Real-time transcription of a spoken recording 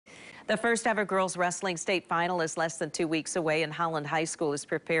The first ever girls wrestling state final is less than 2 weeks away, and Holland High School is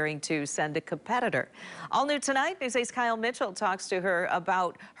preparing to send a competitor. All new tonight, News 8's Kyle Mitchell talks to her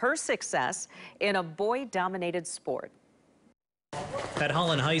about her success in a boy-dominated sport. At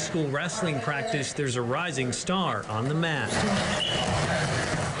Holland High School wrestling practice, there's a rising star on the mat.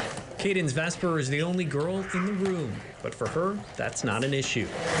 Cadence Vesper is the only girl in the room, but for her, that's not an issue.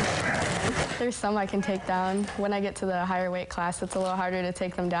 There's some I can take down. When I get to the higher weight class, it's a little harder to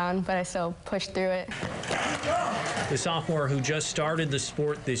take them down, but I still push through it. The sophomore who just started the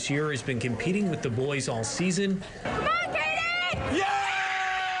sport this year has been competing with the boys all season. Come on, Cadence!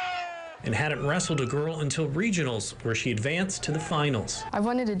 Yeah! And hadn't wrestled a girl until regionals, where she advanced to the finals. I've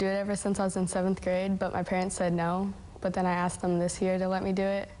wanted to do it ever since I was in 7th grade, but my parents said no. But then I asked them this year to let me do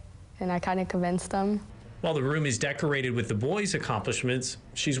it, and I kind of convinced them. While the room is decorated with the boys' accomplishments,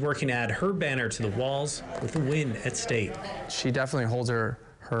 she's working to add her banner to the walls with a win at state. She definitely holds her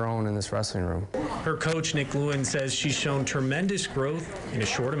own in this wrestling room. Her coach, Nick Lewin, says she's shown tremendous growth in a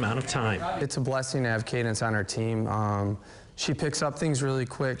short amount of time. It's a blessing to have Cadence on her team. She picks up things really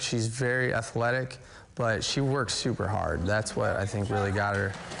quick. She's very athletic, but she works super hard. That's what I think really got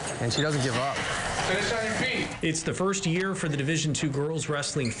her, and she doesn't give up. Finish on your feet. It's the first year for the Division II girls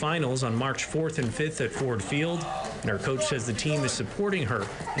wrestling finals on March 4th and 5th at Ford Field, and her coach says the team is supporting her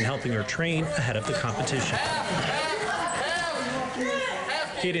and helping her train ahead of the competition.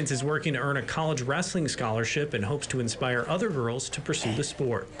 Cadence is working to earn a college wrestling scholarship and hopes to inspire other girls to pursue the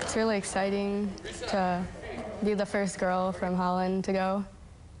sport. It's really exciting to be the first girl from Holland to go.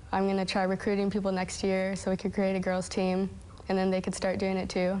 I'm going to try recruiting people next year so we could create a girls team, and then they could start doing it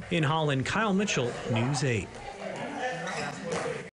too. In Holland, Kyle Mitchell, News 8.